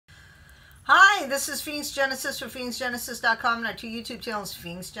Hi, this is Phoenix Genesis for PhoenixGenesis.com and our two YouTube channels,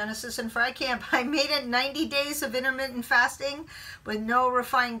 Phoenix Genesis and Fry Camp. I made it 90 days of intermittent fasting with no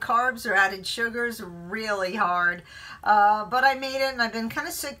refined carbs or added sugars. Really hard. But I made it, and I've been kind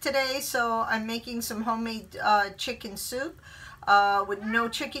of sick today, so I'm making some homemade chicken soup. With no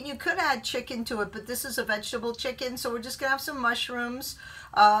chicken. You could add chicken to it, but this is a vegetable chicken, so we're just gonna have some mushrooms,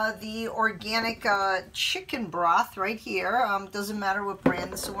 the organic chicken broth right here. Doesn't matter what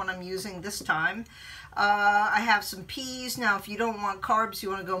brand, this is the one I'm using this time. I have some peas. Now if you don't want carbs, you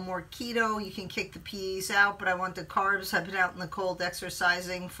want to go more keto, you can kick the peas out, but I want the carbs. I've been out in the cold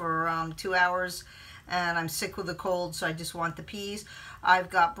exercising for 2 hours and I'm sick with a cold, so I just want the peas.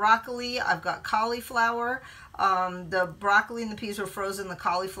 I've got broccoli, I've got cauliflower. The broccoli and the peas are frozen, the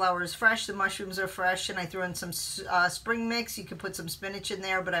cauliflower is fresh, the mushrooms are fresh, and I threw in some spring mix. You could put some spinach in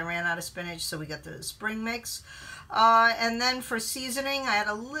there, but I ran out of spinach, so we got the spring mix. And then for seasoning, I had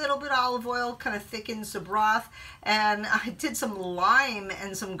a little bit of olive oil, kind of thickens the broth, and I did some lime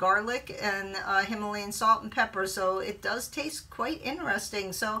and some garlic and Himalayan salt and pepper, so it does taste quite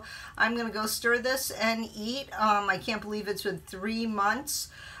interesting. So I'm going to go stir this and eat. I can't believe it's been 3 months.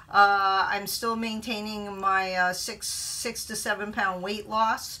 I'm still maintaining my 6 to 7 pound weight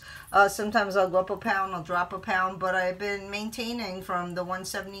loss. Sometimes I'll go up a pound, I'll drop a pound, but I've been maintaining from the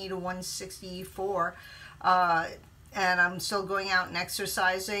 170 to 164. And I'm still going out and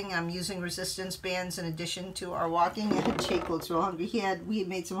exercising. I'm using resistance bands in addition to our walking. And Jake looks real hungry. We had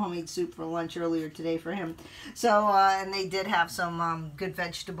made some homemade soup for lunch earlier today for him. So, and they did have some good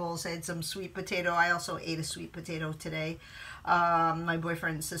vegetables. They had some sweet potato. I also ate a sweet potato today. My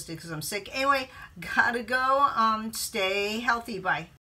boyfriend insisted because I'm sick. Anyway, gotta go. Stay healthy. Bye.